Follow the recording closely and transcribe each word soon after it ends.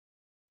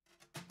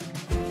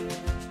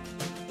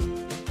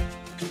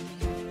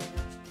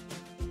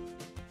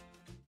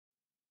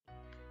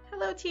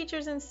Hello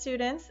teachers and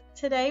students.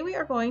 Today we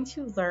are going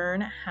to learn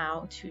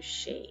how to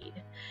shade.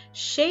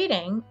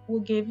 Shading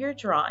will give your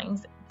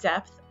drawings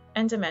depth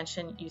and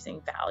dimension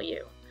using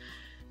value.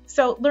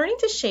 So learning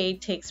to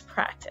shade takes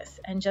practice,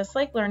 and just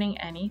like learning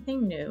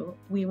anything new,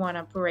 we want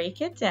to break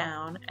it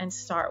down and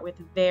start with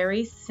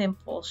very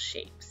simple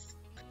shapes.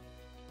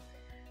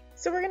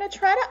 So we're going to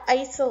try to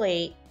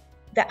isolate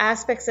the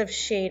aspects of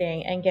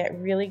shading and get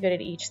really good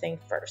at each thing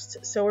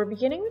first. So we're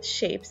beginning with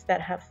shapes that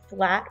have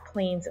flat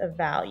planes of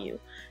value.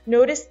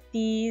 Notice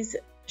these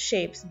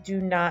shapes do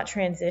not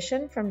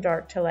transition from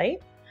dark to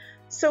light.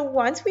 So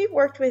once we've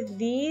worked with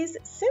these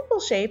simple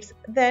shapes,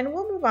 then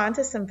we'll move on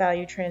to some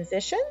value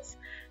transitions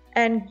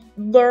and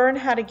learn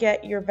how to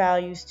get your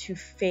values to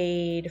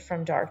fade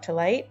from dark to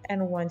light.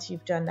 And once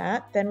you've done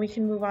that, then we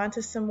can move on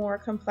to some more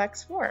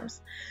complex forms.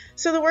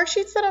 So the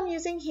worksheets that I'm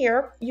using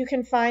here, you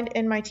can find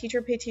in my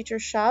Teacher Pay Teacher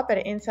shop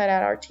at Inside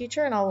Out Art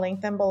Teacher, and I'll link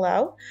them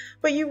below.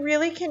 But you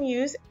really can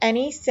use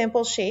any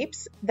simple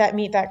shapes that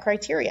meet that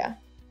criteria.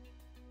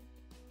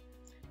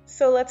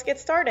 So let's get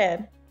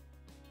started.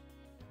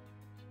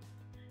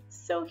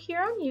 So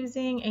here I'm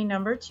using a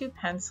number 2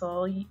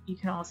 pencil. You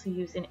can also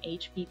use an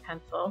HB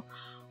pencil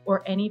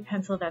or any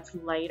pencil that's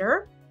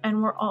lighter.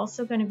 And we're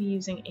also going to be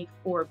using a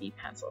 4B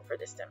pencil for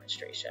this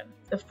demonstration.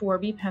 The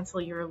 4B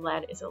pencil, your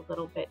lead is a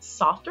little bit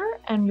softer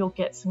and you'll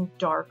get some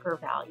darker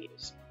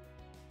values.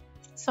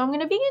 So I'm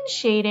going to begin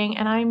shading,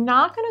 and I'm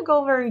not going to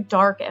go very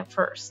dark at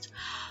first.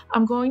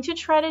 I'm going to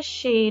try to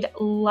shade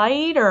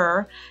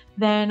lighter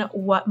than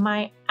what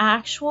my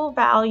actual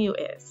value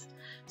is.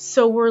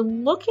 So we're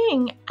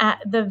looking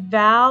at the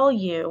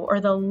value or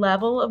the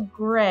level of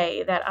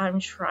gray that I'm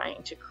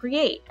trying to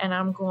create. And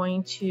I'm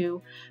going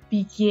to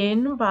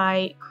begin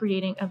by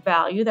creating a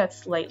value that's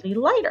slightly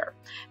lighter,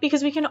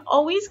 because we can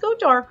always go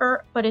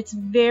darker, but it's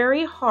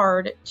very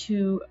hard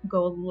to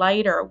go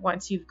lighter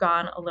once you've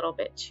gone a little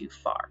bit too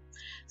far.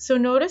 So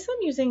notice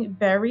I'm using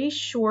very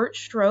short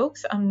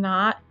strokes. I'm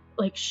not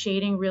like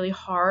shading really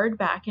hard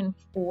back and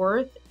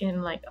forth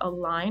in like a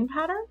line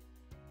pattern.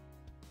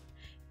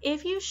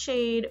 If you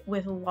shade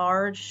with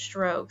large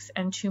strokes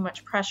and too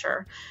much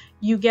pressure,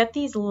 you get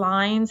these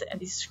lines and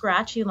these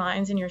scratchy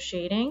lines in your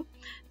shading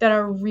that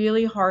are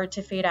really hard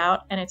to fade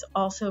out, and it's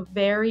also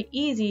very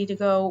easy to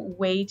go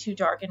way too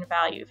dark in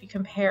value. If you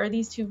compare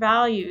these two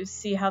values,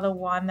 see how the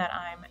one that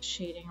I'm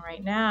shading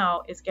right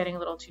now is getting a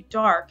little too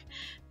dark,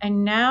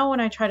 and now when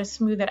I try to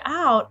smooth it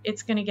out,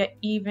 it's going to get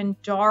even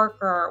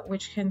darker,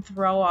 which can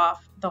throw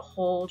off the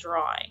whole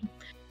drawing.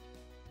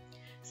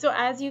 So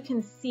as you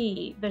can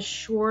see, the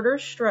shorter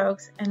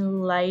strokes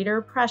and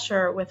lighter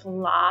pressure with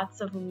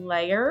lots of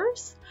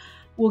layers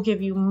will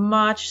give you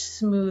much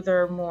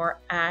smoother, more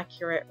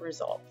accurate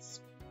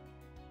results.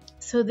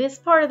 So this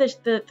part of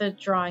the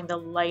drawing, the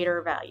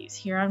lighter values,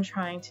 here I'm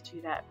trying to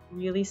do that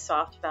really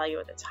soft value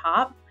at the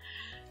top.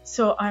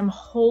 So I'm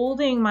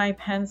holding my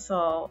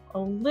pencil a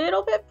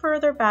little bit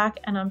further back,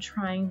 and I'm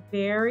trying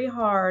very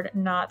hard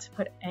not to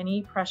put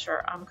any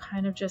pressure. I'm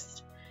kind of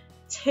just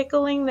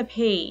tickling the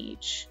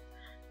page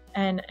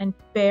and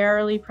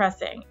barely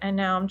pressing. And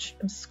now I'm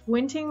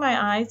squinting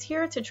my eyes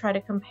here to try to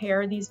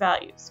compare these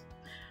values.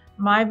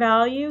 My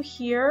value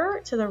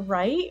here to the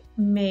right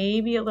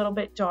may be a little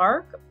bit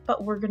dark,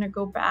 but we're going to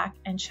go back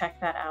and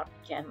check that out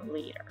again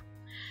later.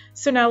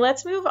 So now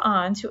let's move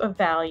on to a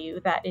value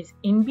that is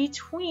in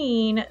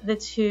between the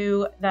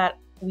two that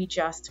we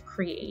just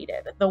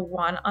created. The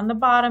one on the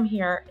bottom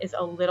here is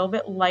a little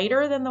bit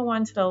lighter than the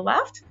one to the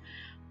left,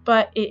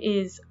 but it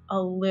is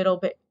a little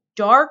bit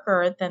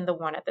darker than the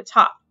one at the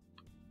top.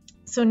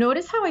 So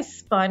notice how I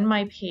spun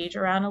my page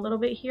around a little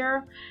bit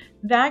here.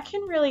 That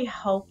can really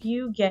help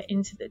you get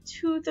into the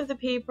tooth of the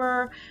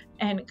paper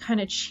and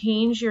kind of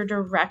change your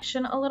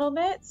direction a little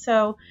bit.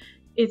 So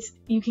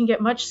you can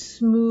get much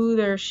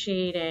smoother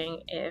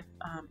shading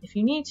if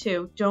you need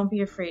to. Don't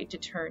be afraid to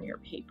turn your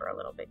paper a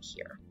little bit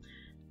here.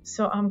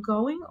 So I'm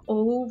going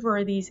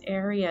over these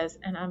areas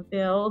and I'm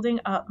building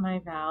up my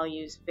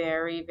values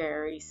very,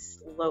 very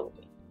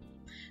slowly.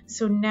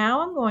 So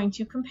now I'm going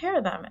to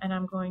compare them, and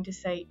I'm going to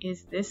say,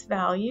 is this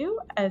value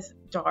as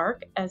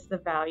dark as the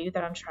value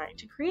that I'm trying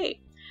to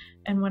create?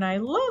 And when I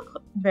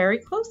look very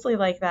closely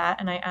like that,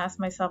 and I ask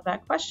myself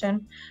that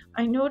question,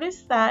 I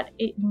notice that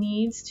it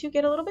needs to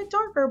get a little bit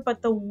darker,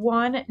 but the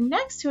one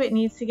next to it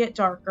needs to get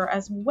darker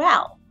as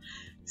well.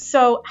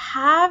 So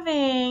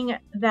having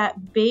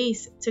that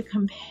base to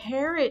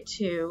compare it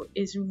to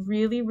is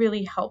really,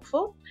 really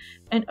helpful,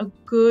 and a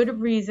good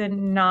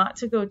reason not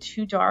to go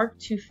too dark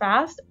too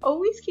fast.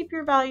 Always keep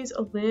your values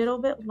a little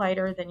bit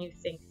lighter than you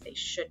think they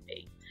should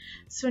be.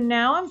 So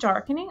now I'm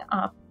darkening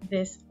up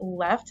this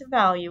left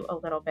value a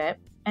little bit,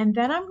 and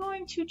then I'm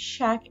going to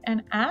check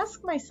and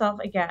ask myself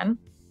again,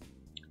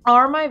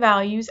 are my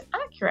values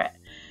accurate?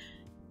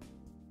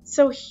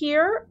 So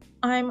here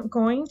I'm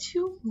going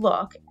to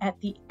look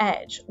at the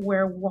edge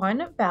where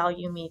one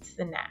value meets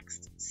the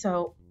next.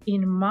 So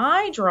in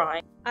my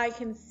drawing, I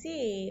can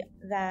see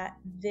that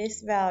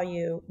this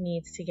value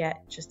needs to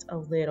get just a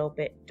little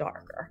bit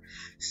darker.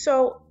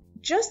 So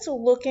just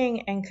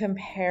looking and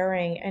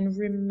comparing and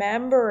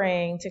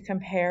remembering to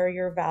compare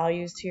your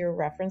values to your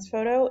reference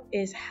photo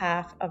is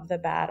half of the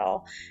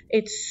battle.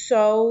 It's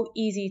so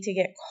easy to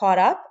get caught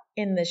up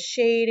in the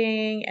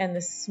shading and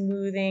the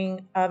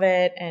smoothing of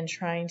it and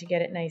trying to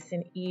get it nice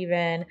and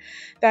even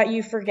that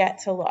you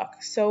forget to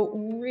look.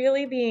 So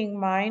really being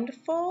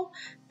mindful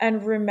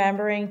and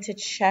remembering to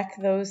check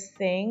those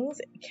things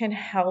can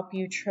help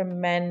you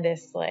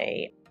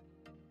tremendously.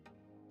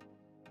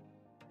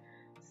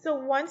 So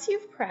once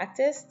you've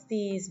practiced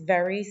these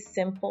very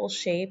simple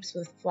shapes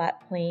with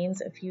flat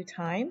planes a few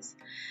times,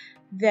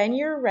 then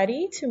you're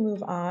ready to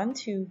move on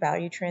to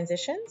value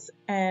transitions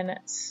and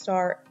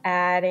start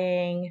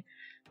adding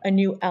a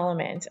new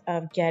element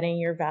of getting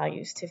your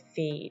values to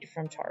fade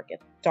from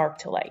dark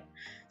to light.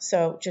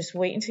 So just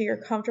wait until you're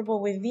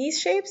comfortable with these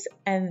shapes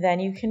and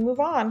then you can move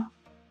on.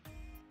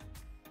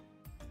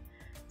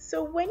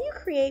 So when you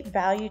create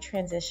value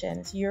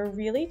transitions, you're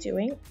really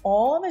doing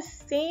all the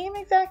same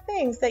exact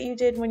things that you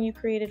did when you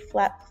created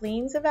flat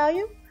planes of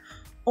value,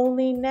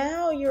 only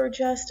now you're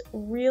just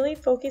really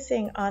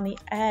focusing on the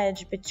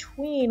edge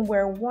between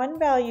where one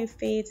value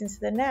fades into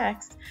the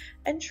next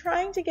and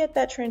trying to get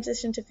that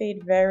transition to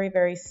fade very,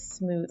 very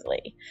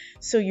smoothly.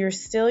 So you're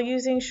still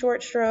using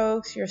short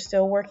strokes, you're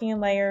still working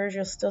in layers,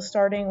 you're still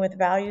starting with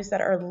values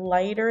that are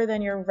lighter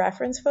than your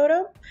reference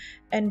photo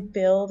and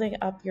building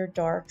up your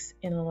darks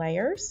in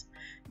layers.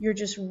 You're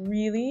just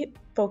really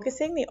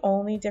focusing. The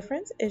only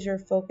difference is you're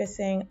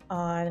focusing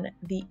on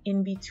the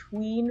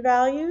in-between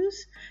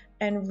values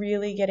and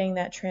really getting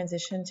that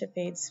transition to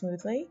fade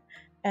smoothly.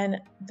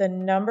 And the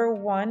number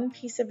one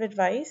piece of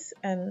advice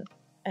and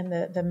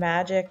the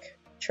magic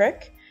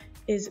trick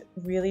is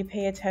really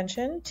pay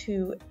attention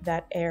to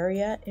that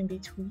area in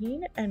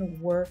between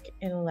and work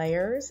in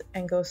layers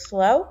and go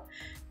slow.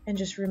 And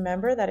just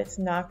remember that it's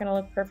not going to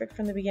look perfect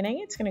from the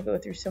beginning. It's going to go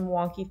through some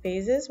wonky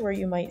phases where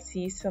you might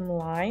see some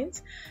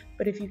lines.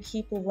 But if you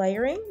keep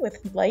layering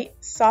with light,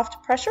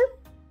 soft pressure,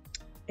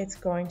 it's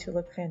going to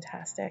look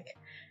fantastic.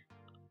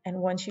 And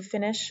once you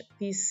finish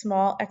these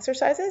small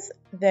exercises,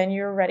 then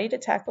you're ready to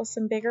tackle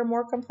some bigger,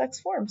 more complex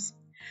forms.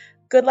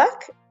 Good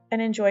luck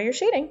and enjoy your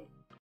shading.